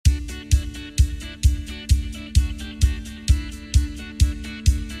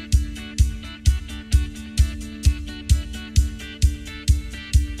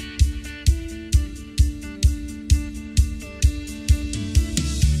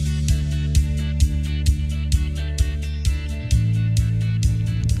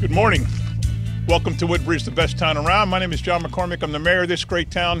Good morning. Welcome to Woodbridge, the best town around. My name is John McCormick. I'm the mayor of this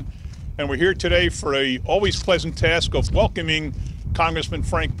great town, and we're here today for a always pleasant task of welcoming Congressman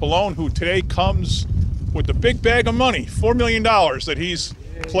Frank Pallone, who today comes with a big bag of money, $4 million that he's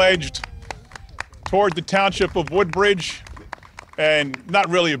pledged toward the township of Woodbridge. And not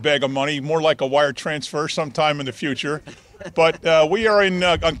really a bag of money, more like a wire transfer sometime in the future. But we are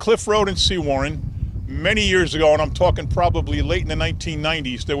on Cliff Road in Seawarren. Many years ago, and I'm talking probably late in the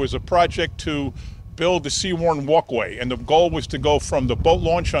 1990s, there was a project to build the Seawarren Walkway, and the goal was to go from the boat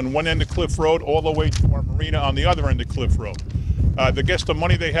launch on one end of Cliff Road all the way to our marina on the other end of Cliff Road. I guess the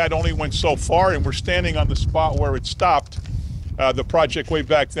money they had only went so far, and we're standing on the spot where it stopped, the project way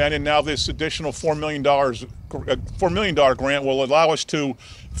back then, and now this additional $4 million grant will allow us to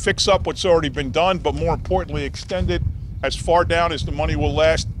fix up what's already been done, but more importantly, extend it as far down as the money will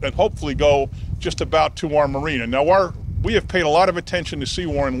last and hopefully go just about to our marina. Now, we have paid a lot of attention to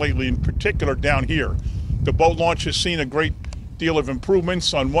Seawarren lately, in particular down here. The boat launch has seen a great deal of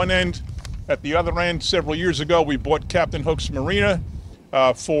improvements on one end. At the other end, several years ago, we bought Captain Hook's Marina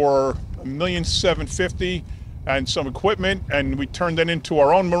for $1,750,000 and some equipment, and we turned that into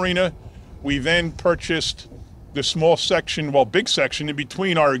our own marina. We then purchased the small section, well, big section in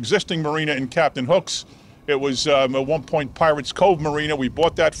between our existing marina and Captain Hook's. It was at one point Pirates Cove Marina. We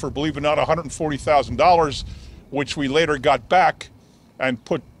bought that for, believe it or not, $140,000, which we later got back and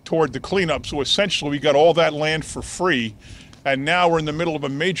put toward the cleanup. So essentially, we got all that land for free. And now we're in the middle of a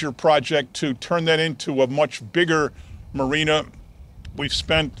major project to turn that into a much bigger marina. We've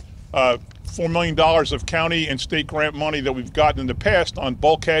spent $4 million of county and state grant money that we've gotten in the past on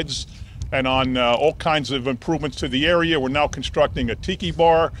bulkheads and on all kinds of improvements to the area. We're now constructing a tiki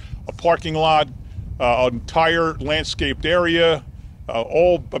bar, a parking lot, an entire landscaped area,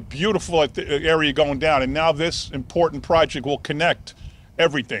 all a beautiful area going down. And now this important project will connect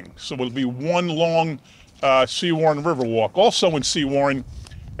everything. So it'll be one long Seawarren Riverwalk. Also in Seawarren,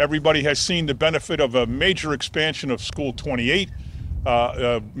 everybody has seen the benefit of a major expansion of School 28,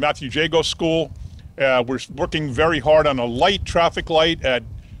 Matthew Jago School. We're working very hard on a traffic light at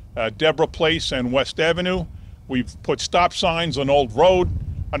Deborah Place and West Avenue. We've put stop signs on Old Road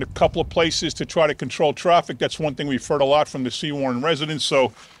on a couple of places to try to control traffic. That's one thing we've heard a lot from the Seawarren residents.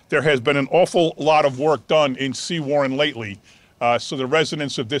 So there has been an awful lot of work done in Seawarren lately. So the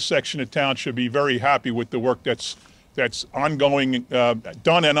residents of this section of town should be very happy with the work that's ongoing,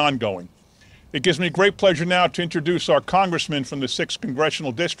 done and ongoing. It gives me great pleasure now to introduce our congressman from the 6th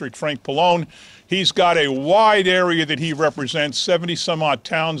Congressional District, Frank Pallone. He's got a wide area that he represents, 70 some odd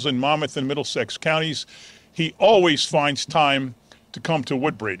towns in Monmouth and Middlesex counties. He always finds time to come to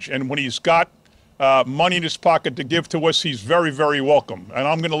Woodbridge. And when he's got money in his pocket to give to us, he's very, very welcome. And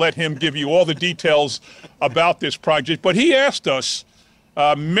I'm going to let him give you all the details about this project. But he asked us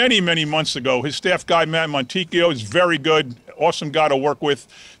many, many months ago, his staff guy, Matt Monticchio, is very good, awesome guy to work with.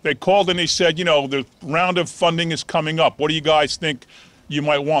 They called and they said, you know, the round of funding is coming up. What do you guys think you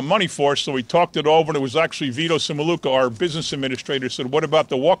might want money for? So we talked it over, and it was actually Vito Simaluka, our business administrator, said, what about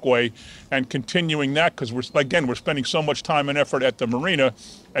the walkway and continuing that? Because we're spending so much time and effort at the marina,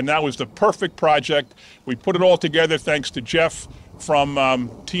 and that was the perfect project. We put it all together thanks to Jeff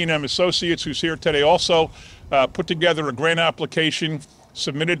from T&M Associates, who's here today also, put together a grant application,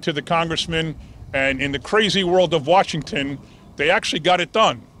 submitted to the congressman, and in the crazy world of Washington, they actually got it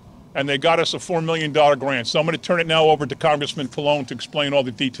done. And they got us a $4 million grant. So I'm going to turn it now over to Congressman Pallone to explain all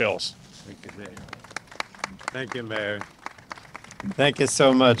the details. Thank you, Mayor. Thank you, Mayor. Thank you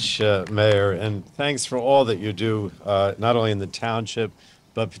so much, Mayor, and thanks for all that you do, not only in the township,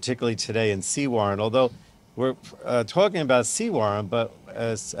 but particularly today in Seawarren. Although we're talking about Seawarren, but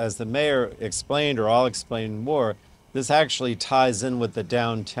as the Mayor explained, or I'll explain more, this actually ties in with the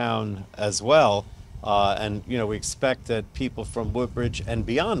downtown as well. And, you know, we expect that people from Woodbridge and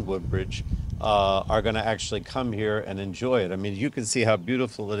beyond Woodbridge are going to actually come here and enjoy it. I mean, you can see how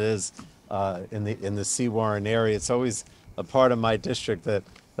beautiful it is in the Seawarren area. It's always a part of my district that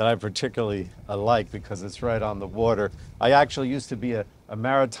I particularly like because it's right on the water. I actually used to be a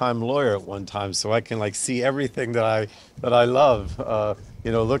maritime lawyer at one time, so I can like see everything that I love.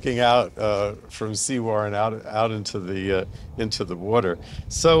 You know, looking out from Seawarren out into the water.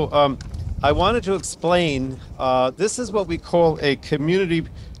 So. I wanted to explain, this is what we call a community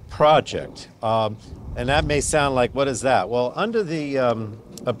project. And that may sound like, what is that? Well, under the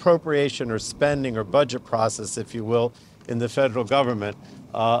appropriation or spending or budget process, if you will, in the federal government,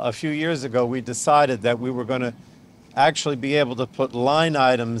 a few years ago, we decided that we were going to actually be able to put line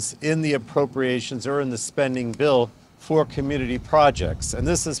items in the appropriations or in the spending bill for community projects. And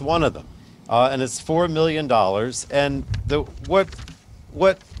this is one of them. And it's $4 million. And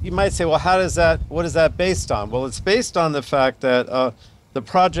what you might say, well, what is that based on? Well, it's based on the fact that the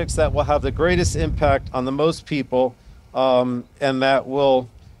projects that will have the greatest impact on the most people, and that will,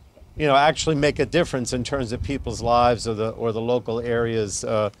 actually make a difference in terms of people's lives or the local area's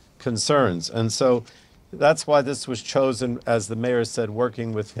concerns. And so that's why this was chosen, as the mayor said,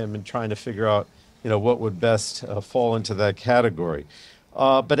 working with him and trying to figure out, what would best fall into that category.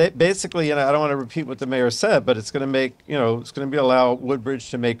 But it basically, I don't want to repeat what the mayor said, but it's going to make, it's going to allow Woodbridge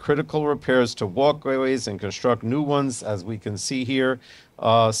to make critical repairs to walkways and construct new ones, as we can see here,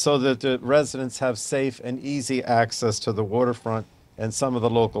 so that the residents have safe and easy access to the waterfront and some of the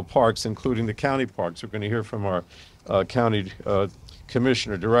local parks, including the county parks. We're going to hear from our county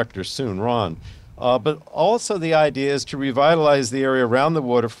commissioner director soon, Ron. But also the idea is to revitalize the area around the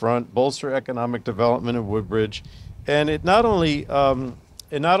waterfront, bolster economic development in Woodbridge, and it not only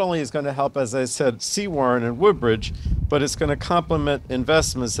is going to help, as I said, Seawarren and Woodbridge, but it's going to complement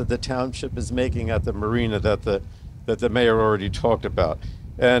investments that the township is making at the marina that the mayor already talked about.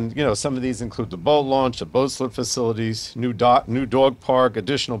 And some of these include the boat launch, the boat slip facilities, new dog park,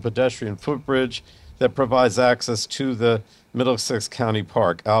 additional pedestrian footbridge that provides access to the Middlesex County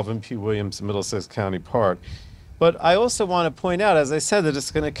Park, Alvin P. Williams Middlesex County Park. But I also want to point out, as I said, that it's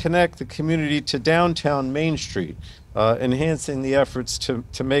going to connect the community to downtown Main Street, enhancing the efforts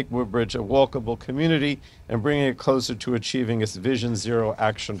to make Woodbridge a walkable community and bringing it closer to achieving its Vision Zero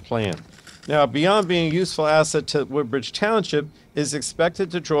action plan. Now, beyond being a useful asset to Woodbridge Township, is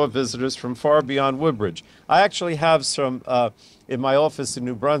expected to draw visitors from far beyond Woodbridge. I actually have some, in my office in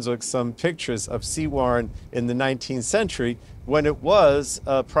New Brunswick, some pictures of Seawarren in the 19th century when it was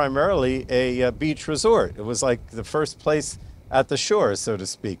primarily a beach resort. It was like the first place at the shore, so to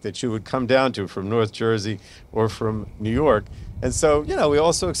speak, that you would come down to from North Jersey or from New York. And so, we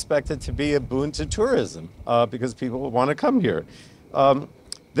also expect it to be a boon to tourism because people will want to come here.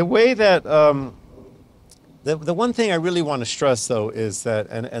 The way that, the one thing I really want to stress, though, is that,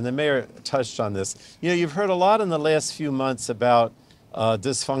 and the mayor touched on this, you've heard a lot in the last few months about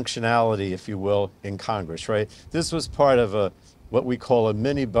dysfunctionality, if you will, in Congress, right? This was part of what we call a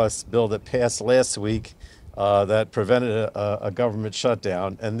minibus bill that passed last week that prevented a government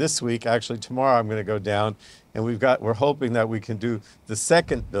shutdown. And this week, actually tomorrow, I'm going to go down, and we're hoping that we can do the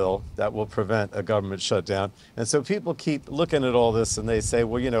second bill that will prevent a government shutdown. And so people keep looking at all this and they say,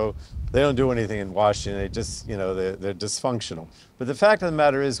 well, they don't do anything in Washington. They just, they're dysfunctional. But the fact of the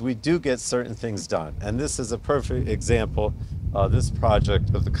matter is we do get certain things done. And this is a perfect example, this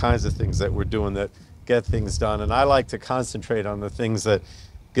project, of the kinds of things that we're doing that get things done. And I like to concentrate on the things that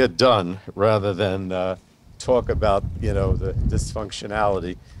get done rather than talk about, the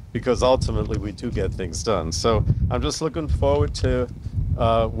dysfunctionality, because ultimately we do get things done. So I'm just looking forward to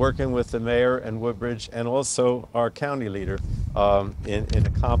working with the mayor and Woodbridge and also our county leader in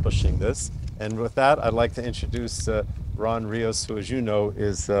accomplishing this. And with that, I'd like to introduce Ron Rios, who, as you know,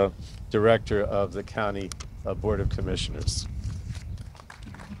 is director of the County Board of Commissioners.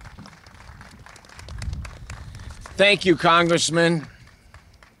 Thank you, Congressman.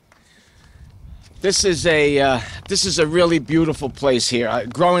 This is a really beautiful place here.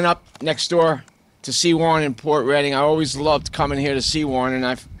 Growing up next door to Seawarren in Port Reading, I always loved coming here to Seawarren,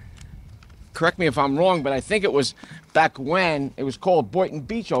 and correct me if I'm wrong, but I think it was back when it was called Boynton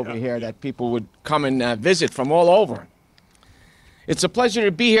Beach over here that people would come and visit from all over. It's a pleasure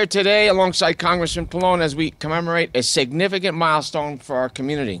to be here today alongside Congressman Pallone as we commemorate a significant milestone for our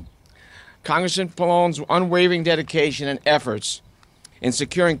community. Congressman Pallone's unwavering dedication and efforts in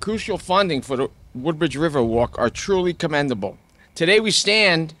securing crucial funding for the Woodbridge River Walk are truly commendable. Today we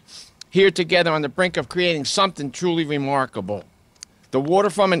stand here together on the brink of creating something truly remarkable. The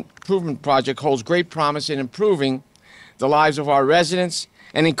Waterfront Improvement Project holds great promise in improving the lives of our residents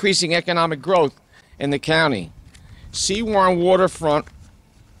and increasing economic growth in the county. Seawarren Waterfront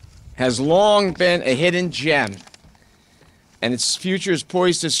has long been a hidden gem, and its future is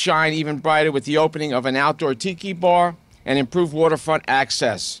poised to shine even brighter with the opening of an outdoor tiki bar and improved waterfront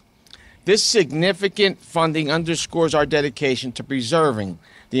access. This significant funding underscores our dedication to preserving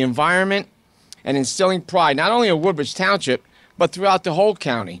the environment and instilling pride not only in Woodbridge Township, but throughout the whole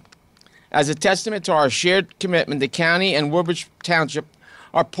county. As a testament to our shared commitment, the county and Woodbridge Township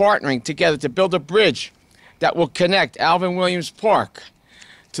are partnering together to build a bridge that will connect Alvin Williams Park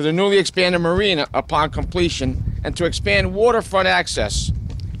to the newly expanded marina upon completion and to expand waterfront access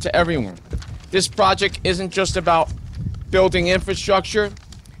to everyone. This project isn't just about building infrastructure,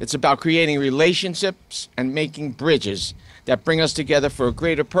 it's about creating relationships and making bridges that bring us together for a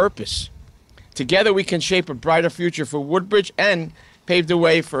greater purpose. Together we can shape a brighter future for Woodbridge and pave the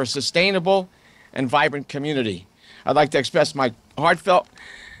way for a sustainable and vibrant community. I'd like to express my heartfelt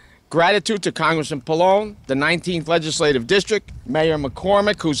gratitude to Congressman Pallone, the 19th Legislative District, Mayor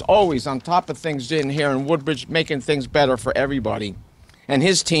McCormick, who's always on top of things in here in Woodbridge, making things better for everybody, and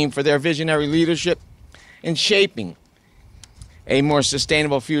his team for their visionary leadership in shaping a more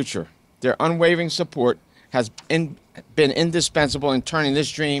sustainable future. Their unwavering support has been indispensable in turning this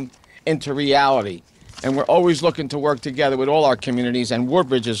dream into reality. And we're always looking to work together with all our communities, and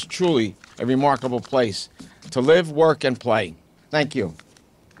Woodbridge is truly a remarkable place to live, work, and play. Thank you.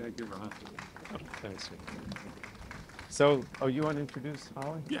 Thank you, Ron. Thanks. So, you want to introduce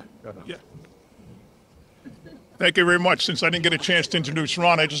Holly? Yeah. Yeah. Thank you very much. Since I didn't get a chance to introduce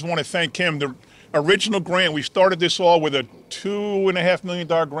Ron, I just want to thank him. The original grant, we started this all with a $2.5 million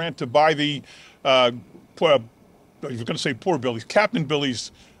grant to buy the, I was going to say poor Billy's, Captain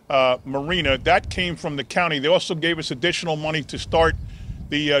Billy's marina. That came from the county. They also gave us additional money to start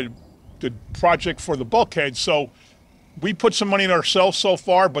the project for the bulkhead. So we put some money in ourselves so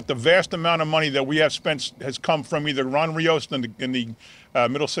far, but the vast amount of money that we have spent has come from either Ron Rios and the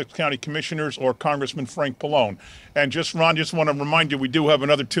Middlesex County Commissioners or Congressman Frank Pallone. And Ron, just want to remind you, we do have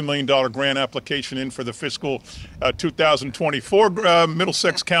another $2 million grant application in for the fiscal 2024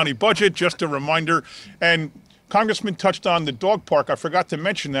 Middlesex County budget, just a reminder. And Congressman touched on the dog park. I forgot to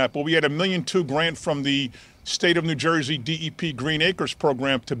mention that, but we had a $1.2 million grant from the State of New Jersey DEP Green Acres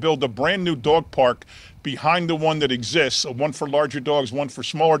program to build a brand new dog park behind the one that exists, one for larger dogs, one for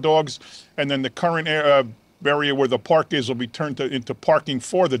smaller dogs, and then the current area where the park is will be turned into parking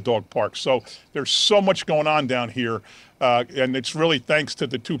for the dog park. So there's so much going on down here, and it's really thanks to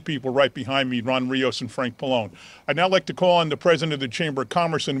the two people right behind me, Ron Rios and Frank Pallone. I'd now like to call on the president of the Chamber of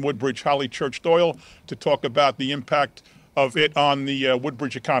Commerce in Woodbridge, Holly Church Doyle, to talk about the impact of it on the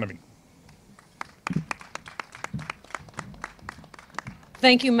Woodbridge economy.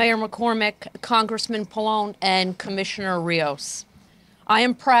 Thank you, Mayor McCormick, Congressman Pallone, and Commissioner Rios. I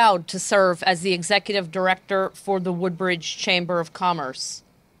am proud to serve as the Executive Director for the Woodbridge Chamber of Commerce.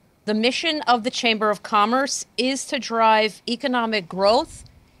 The mission of the Chamber of Commerce is to drive economic growth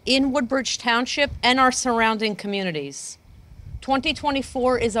in Woodbridge Township and our surrounding communities.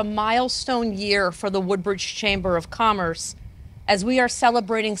 2024 is a milestone year for the Woodbridge Chamber of Commerce as we are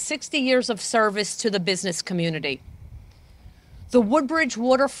celebrating 60 years of service to the business community. The Woodbridge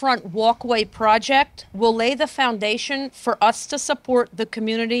Waterfront Walkway project will lay the foundation for us to support the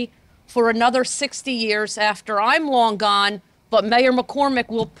community for another 60 years after I'm long gone, but Mayor McCormick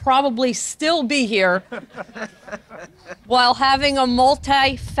will probably still be here while having a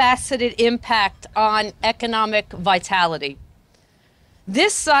multifaceted impact on economic vitality.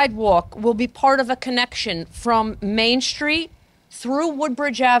 This sidewalk will be part of a connection from Main Street through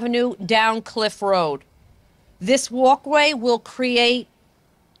Woodbridge Avenue down Cliff Road. This walkway will create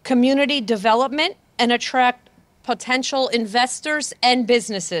community development and attract potential investors and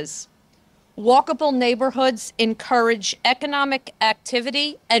businesses. Walkable neighborhoods encourage economic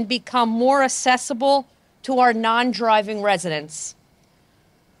activity and become more accessible to our non-driving residents.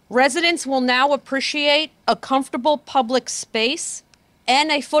 Residents will now appreciate a comfortable public space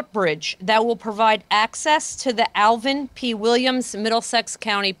and a footbridge that will provide access to the Alvin P. Williams Middlesex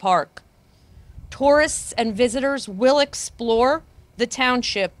County Park. Tourists and visitors will explore the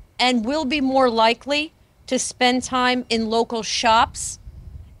township and will be more likely to spend time in local shops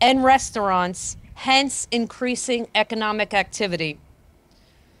and restaurants, hence increasing economic activity.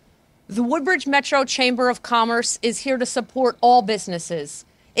 The Woodbridge Metro Chamber of Commerce is here to support all businesses,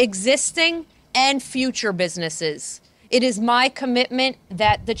 existing and future businesses. It is my commitment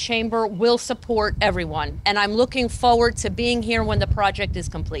that the Chamber will support everyone, and I'm looking forward to being here when the project is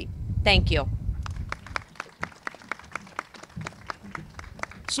complete. Thank you.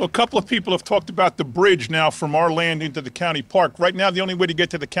 So a couple of people have talked about the bridge now from our land into the county park. Right now, the only way to get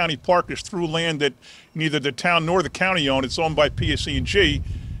to the county park is through land that neither the town nor the county own. It's owned by PSE&G,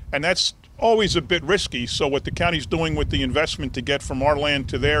 and that's always a bit risky. So what the county's doing with the investment to get from our land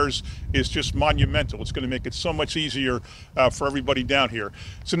to theirs is just monumental. It's going to make it so much easier for everybody down here.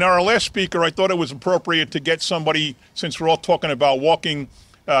 So now our last speaker, I thought it was appropriate to get somebody, since we're all talking about walking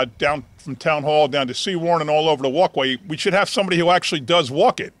down from Town Hall down to Seawarren and all over the walkway, we should have somebody who actually does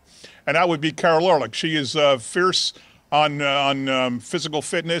walk it. And that would be Carol Ehrlich. She is fierce on physical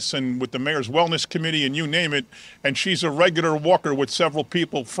fitness and with the Mayor's Wellness Committee and you name it. And she's a regular walker with several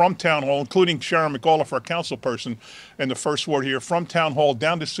people from Town Hall, including Sharon McAuliffe, our council person in the first ward here, from Town Hall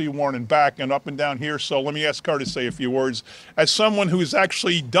down to Seawarren and back and up and down here. So let me ask her to say a few words. As someone who's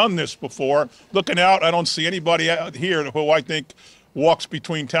actually done this before, looking out, I don't see anybody out here who I think walks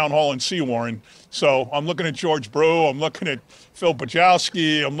between Town Hall and Seawarren. So I'm looking at George Brew, I'm looking at Phil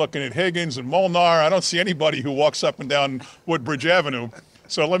Bajowski, I'm looking at Higgins and Molnar. I don't see anybody who walks up and down Woodbridge Avenue.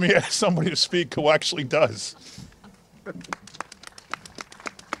 So let me ask somebody to speak who actually does.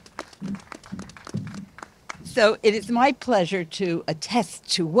 So it is my pleasure to attest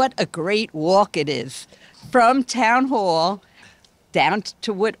to what a great walk it is from Town Hall down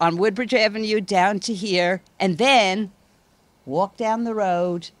to on Woodbridge Avenue down to here, and then walk down the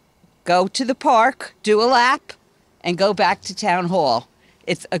road, go to the park, do a lap, and go back to Town Hall.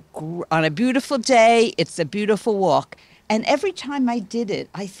 It's on a beautiful day. It's a beautiful walk. And every time I did it,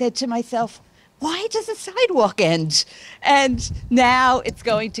 I said to myself, why does the sidewalk end? And now it's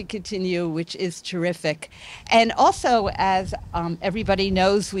going to continue, which is terrific. And also, as everybody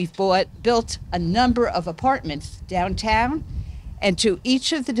knows, we've built a number of apartments downtown. And to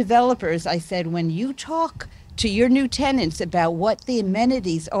each of the developers, I said, when you talk to your new tenants about what the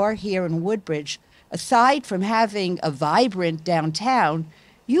amenities are here in Woodbridge, aside from having a vibrant downtown,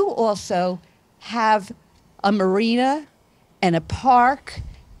 you also have a marina and a park,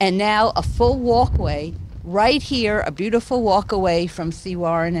 and now a full walkway right here, a beautiful walkaway from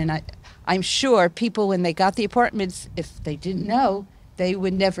Seawarren. And I'm sure people, when they got the apartments, if they didn't know, they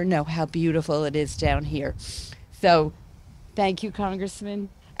would never know how beautiful it is down here. So thank you, Congressman.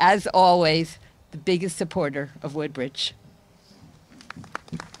 As always, the biggest supporter of Woodbridge.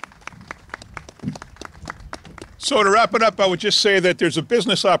 So to wrap it up, I would just say that there's a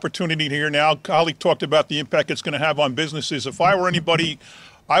business opportunity here now. Colleague talked about the impact it's going to have on businesses. If I were anybody,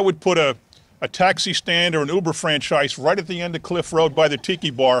 I would put a taxi stand or an Uber franchise right at the end of Cliff Road by the Tiki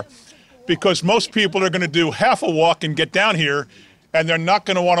Bar, because most people are going to do half a walk and get down here, and they're not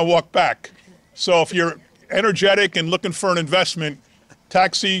going to want to walk back. So if you're energetic and looking for an investment,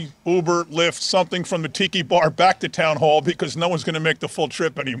 taxi, Uber, Lyft, something from the Tiki Bar back to Town Hall, because no one's going to make the full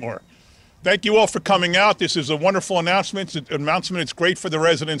trip anymore. Thank you all for coming out. This is a wonderful announcement. It's great for the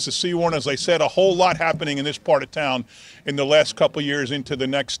residents of Seawarren. As I said, a whole lot happening in this part of town in the last couple years into the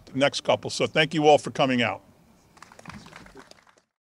next couple. So thank you all for coming out.